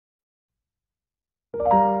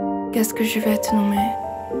Qu'est-ce que je vais te nommer?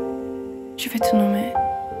 Je vais te nommer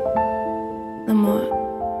l'amour,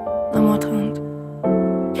 l'amour trente.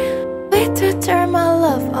 Wait to turn my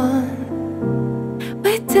love on.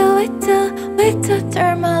 Wait till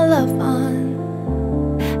turn my love on.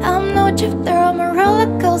 I'm no drifter, I'm a roller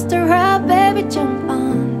coaster ride, baby, jump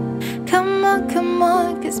on. Come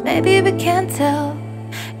on, cause baby we can't tell.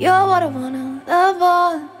 You're what I wanna love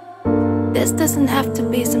on. This doesn't have to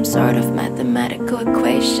be some sort of mathematical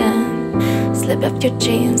equation. Slip up your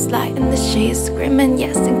jeans, slide in the sheets, screaming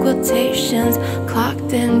yes in quotations.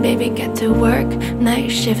 Clocked in, baby, get to work. Night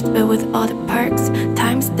shift, but with all the perks.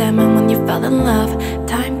 Time's diamond when you fell in love.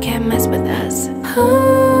 Time can't mess with us.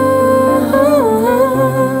 Ooh,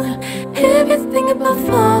 if you think about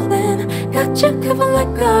falling, got you covered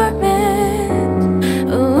like garment.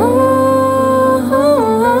 Ooh,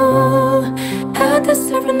 I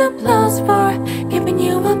deserve an applause for keeping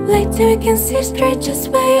you up late till you can see straight, just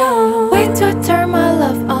way on. Wait till I turn my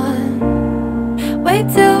love on. Wait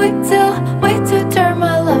till turn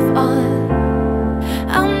my love on.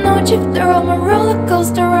 I'm no drifter, I'm a roller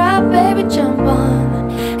coaster ride, baby, jump on.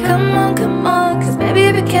 Come on, cause baby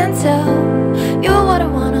if you can't tell, you're what I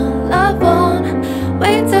wanna love on.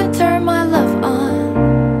 Wait till turn my love on.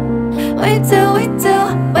 Wait till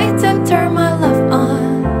turn my love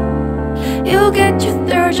on. You'll get you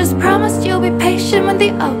through, just promise you'll be patient with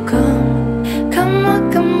the outcome. Come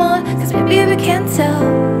on, cause baby if you can't tell,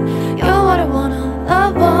 you're what I wanna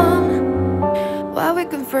love on. While we're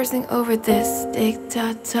conversing over this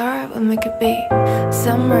dictator, we'll make it be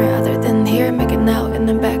somewhere other than here. Make it out in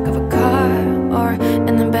the back of a car, or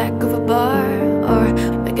in the back of a bar, or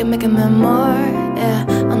we can make a memoir, yeah,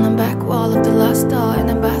 on the back wall of the last stall, in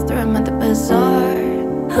the bathroom at the bazaar.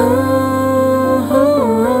 Ooh,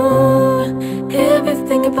 if you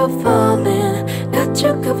think about falling, got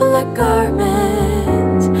you covered like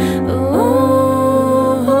garment. Ooh,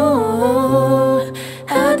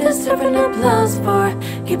 I deserve an applause for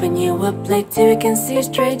keeping you up late till you can see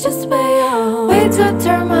straight, just way on. Wait till I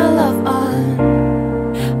turn my love on.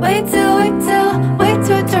 Wait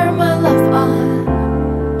till turn my love on.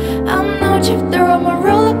 I'm no drifter, I'm a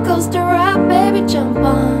roller coaster ride, baby, jump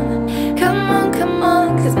on. Come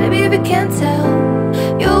on, cause baby if you can't tell,